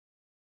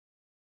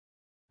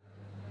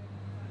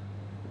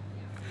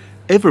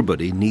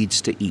Everybody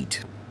needs to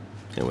eat,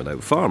 and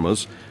without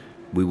farmers,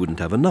 we wouldn't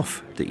have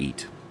enough to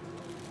eat.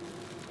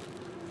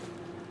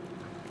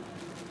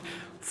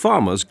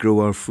 Farmers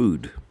grow our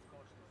food.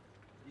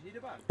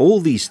 All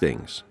these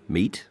things,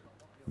 meat,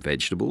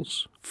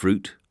 vegetables,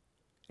 fruit,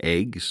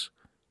 eggs,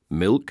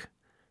 milk,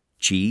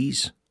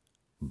 cheese,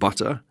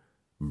 butter,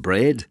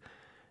 bread,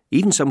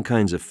 even some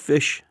kinds of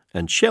fish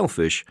and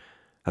shellfish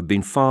have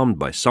been farmed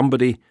by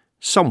somebody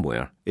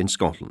somewhere in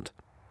Scotland.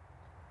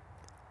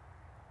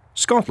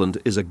 Scotland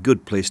is a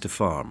good place to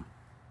farm.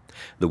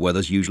 The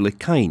weather's usually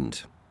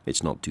kind.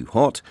 It's not too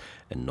hot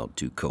and not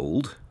too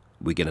cold.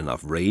 We get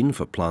enough rain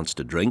for plants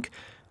to drink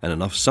and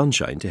enough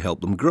sunshine to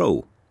help them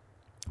grow.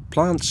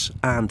 Plants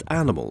and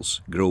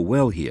animals grow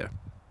well here.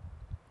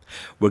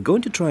 We're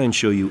going to try and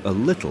show you a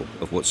little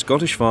of what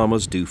Scottish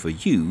farmers do for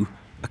you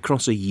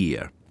across a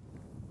year.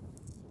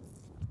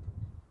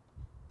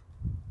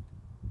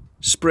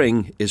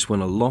 Spring is when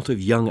a lot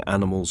of young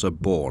animals are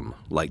born,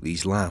 like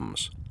these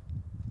lambs.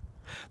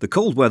 The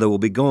cold weather will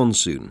be gone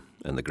soon,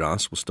 and the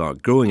grass will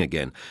start growing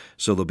again,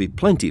 so there'll be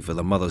plenty for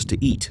the mothers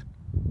to eat.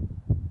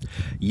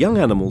 Young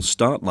animals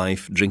start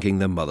life drinking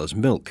their mother's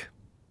milk.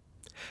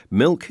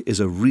 Milk is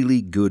a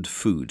really good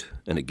food,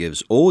 and it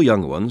gives all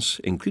young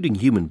ones, including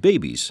human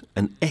babies,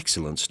 an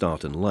excellent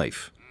start in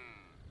life.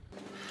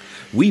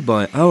 We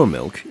buy our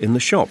milk in the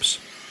shops.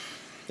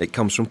 It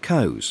comes from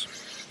cows,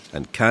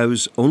 and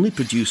cows only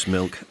produce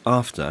milk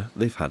after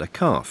they've had a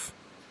calf.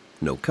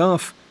 No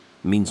calf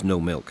means no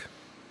milk.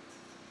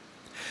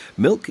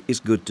 Milk is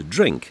good to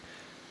drink,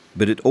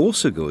 but it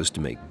also goes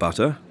to make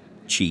butter,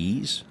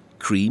 cheese,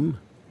 cream,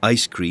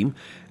 ice cream,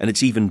 and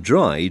it's even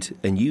dried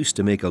and used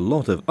to make a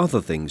lot of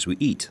other things we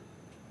eat.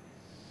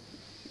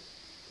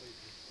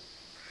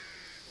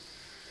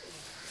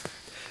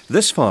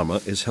 This farmer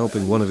is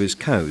helping one of his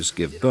cows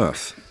give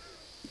birth.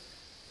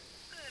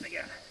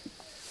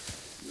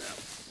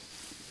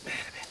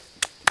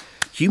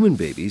 Human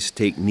babies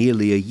take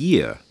nearly a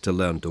year to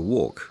learn to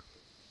walk.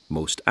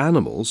 Most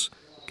animals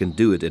can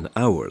do it in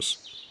hours.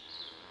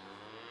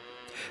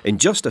 In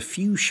just a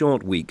few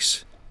short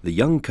weeks, the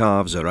young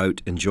calves are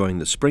out enjoying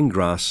the spring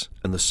grass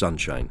and the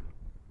sunshine.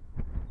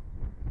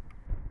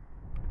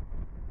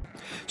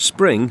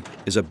 Spring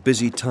is a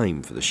busy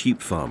time for the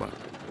sheep farmer.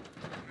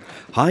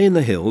 High in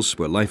the hills,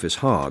 where life is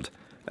hard,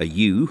 a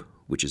ewe,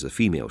 which is a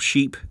female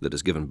sheep that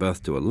has given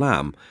birth to a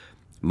lamb,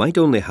 might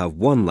only have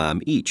one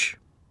lamb each.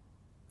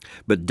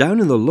 But down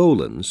in the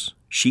lowlands,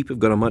 sheep have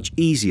got a much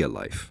easier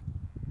life.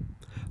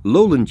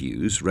 Lowland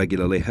ewes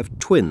regularly have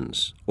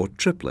twins or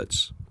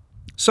triplets.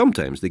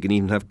 Sometimes they can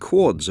even have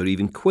quads or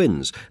even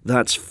quins.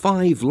 That's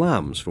 5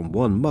 lambs from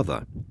one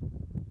mother.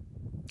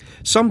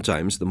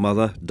 Sometimes the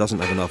mother doesn't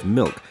have enough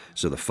milk,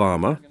 so the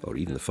farmer, or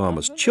even the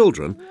farmer's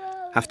children,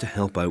 have to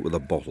help out with a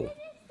bottle.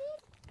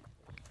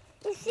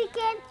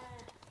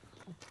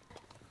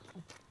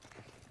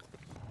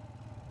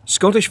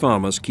 Scottish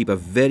farmers keep a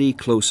very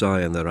close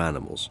eye on their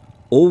animals,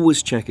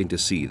 always checking to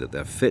see that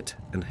they're fit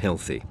and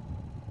healthy.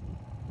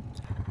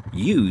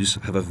 Ewes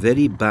have a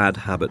very bad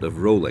habit of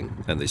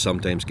rolling, and they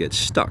sometimes get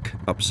stuck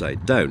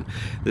upside down.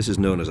 This is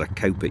known as a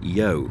cowpit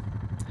yow.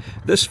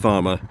 This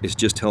farmer is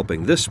just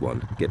helping this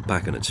one get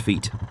back on its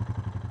feet.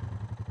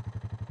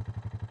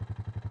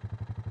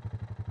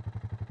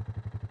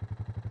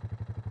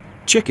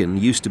 Chicken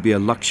used to be a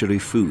luxury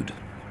food.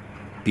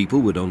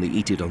 People would only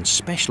eat it on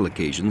special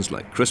occasions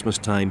like Christmas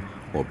time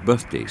or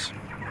birthdays.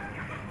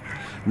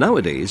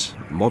 Nowadays,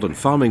 modern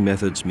farming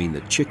methods mean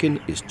that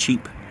chicken is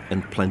cheap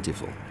and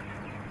plentiful.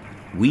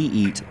 We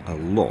eat a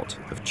lot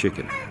of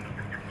chicken.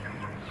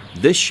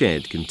 This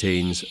shed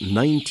contains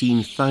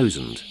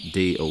 19,000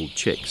 day-old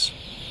chicks.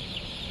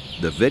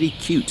 They're very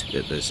cute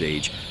at this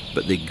age,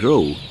 but they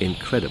grow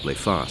incredibly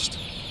fast.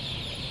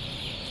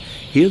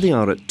 Here they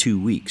are at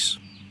 2 weeks.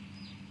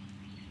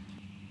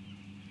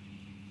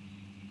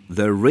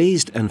 They're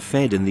raised and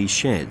fed in these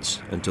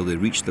sheds until they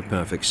reach the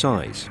perfect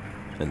size,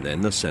 and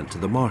then they're sent to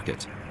the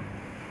market.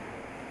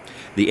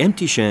 The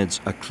empty sheds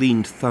are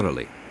cleaned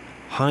thoroughly.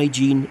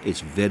 Hygiene is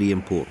very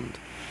important.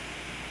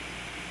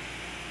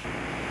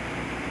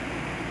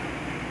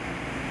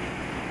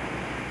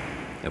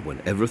 And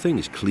when everything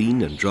is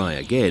clean and dry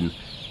again,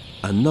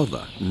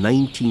 another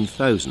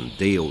 19,000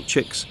 day-old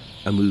chicks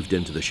are moved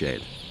into the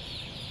shed.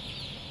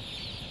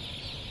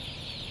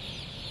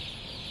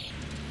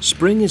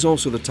 Spring is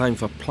also the time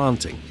for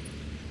planting.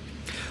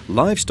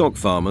 Livestock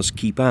farmers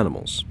keep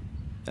animals,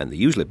 and they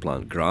usually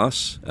plant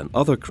grass and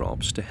other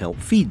crops to help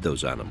feed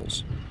those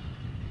animals.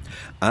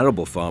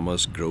 Arable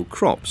farmers grow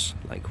crops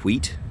like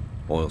wheat,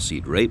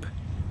 oilseed rape,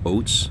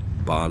 oats,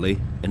 barley,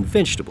 and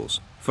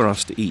vegetables for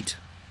us to eat.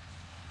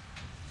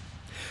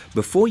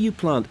 Before you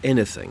plant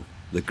anything,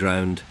 the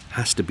ground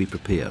has to be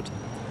prepared,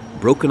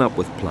 broken up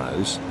with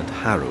ploughs and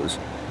harrows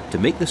to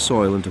make the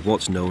soil into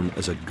what's known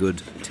as a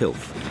good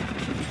tilth.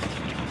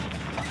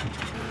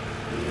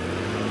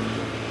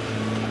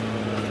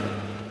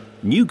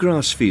 New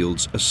grass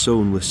fields are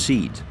sown with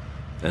seed,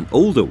 and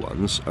older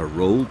ones are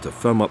rolled to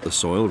firm up the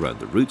soil around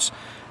the roots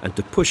and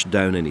to push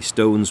down any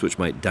stones which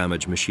might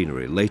damage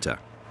machinery later.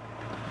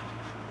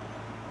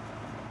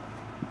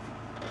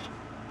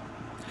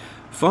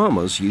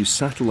 Farmers use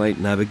satellite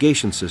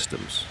navigation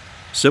systems,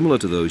 similar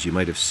to those you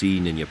might have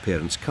seen in your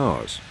parents'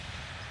 cars.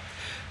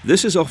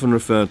 This is often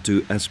referred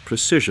to as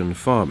precision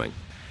farming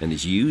and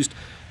is used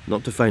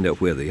not to find out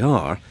where they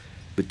are,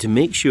 but to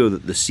make sure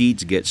that the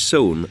seeds get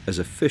sown as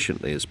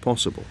efficiently as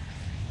possible.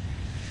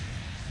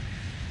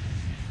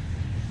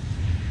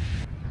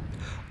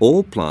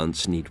 All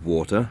plants need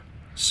water,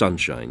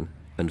 sunshine,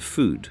 and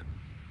food.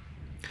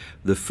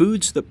 The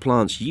foods that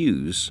plants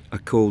use are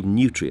called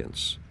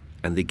nutrients,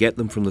 and they get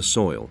them from the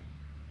soil.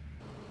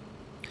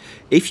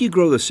 If you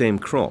grow the same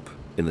crop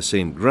in the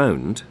same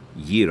ground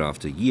year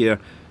after year,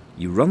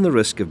 you run the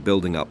risk of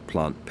building up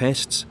plant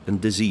pests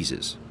and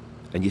diseases,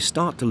 and you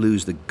start to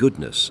lose the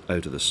goodness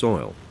out of the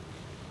soil.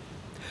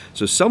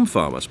 So some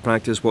farmers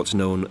practice what's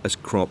known as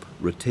crop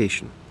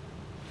rotation.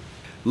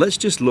 Let's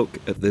just look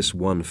at this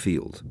one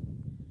field.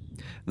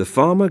 The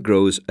farmer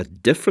grows a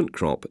different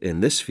crop in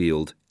this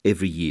field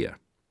every year.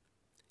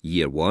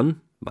 Year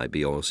 1 might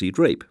be oilseed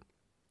rape.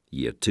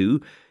 Year 2,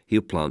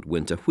 he'll plant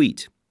winter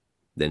wheat.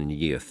 Then in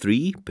year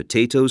 3,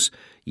 potatoes.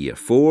 Year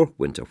 4,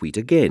 winter wheat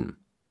again.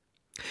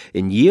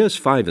 In years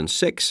 5 and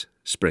 6,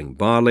 spring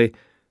barley.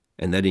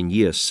 And then in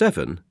year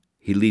 7,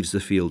 he leaves the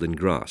field in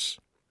grass.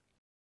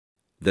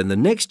 Then the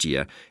next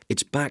year,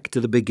 it's back to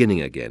the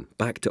beginning again,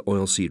 back to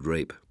oilseed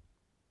rape.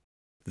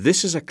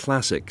 This is a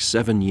classic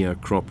 7-year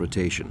crop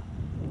rotation.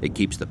 It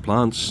keeps the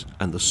plants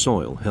and the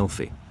soil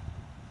healthy.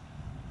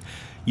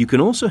 You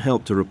can also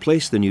help to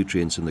replace the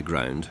nutrients in the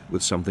ground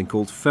with something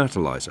called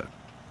fertilizer.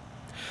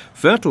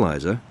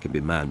 Fertilizer can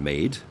be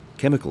man-made,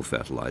 chemical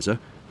fertilizer,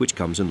 which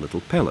comes in little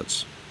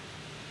pellets.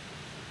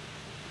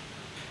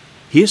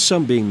 Here's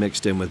some being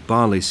mixed in with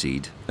barley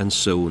seed and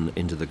sown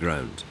into the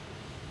ground.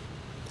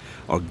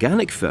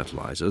 Organic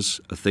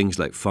fertilizers are things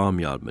like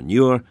farmyard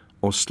manure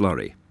or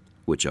slurry,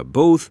 which are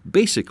both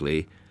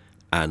basically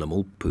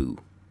animal poo.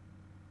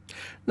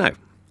 Now,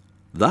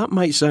 that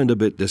might sound a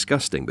bit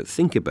disgusting, but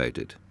think about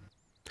it.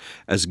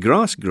 As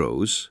grass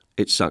grows,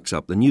 it sucks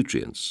up the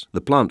nutrients,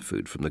 the plant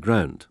food from the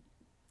ground.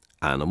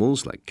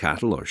 Animals like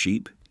cattle or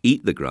sheep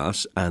eat the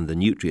grass and the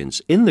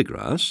nutrients in the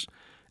grass,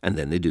 and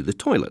then they do the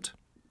toilet.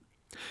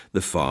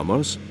 The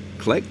farmers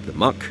collect the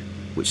muck,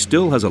 which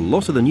still has a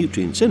lot of the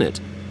nutrients in it,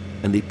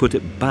 and they put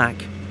it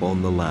back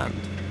on the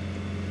land.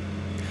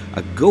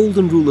 A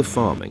golden rule of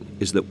farming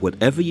is that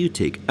whatever you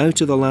take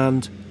out of the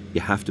land,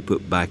 you have to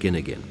put back in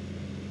again.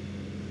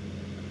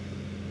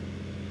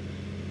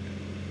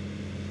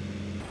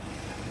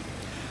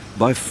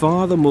 By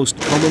far the most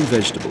common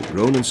vegetable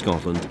grown in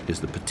Scotland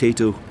is the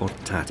potato or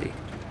tatty.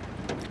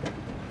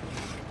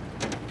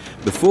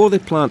 Before they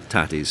plant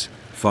tatties,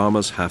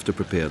 farmers have to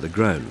prepare the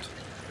ground.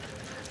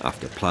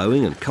 After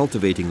ploughing and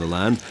cultivating the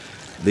land,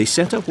 they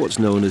set up what's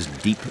known as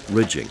deep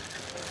ridging.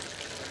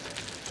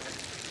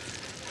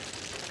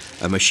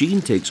 A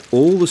machine takes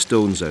all the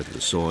stones out of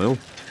the soil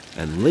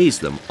and lays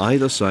them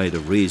either side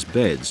of raised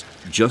beds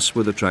just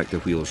where the tractor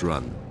wheels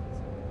run.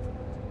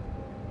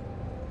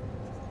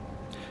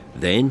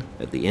 Then,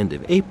 at the end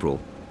of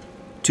April,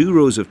 2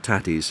 rows of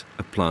tatties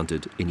are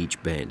planted in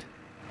each bed.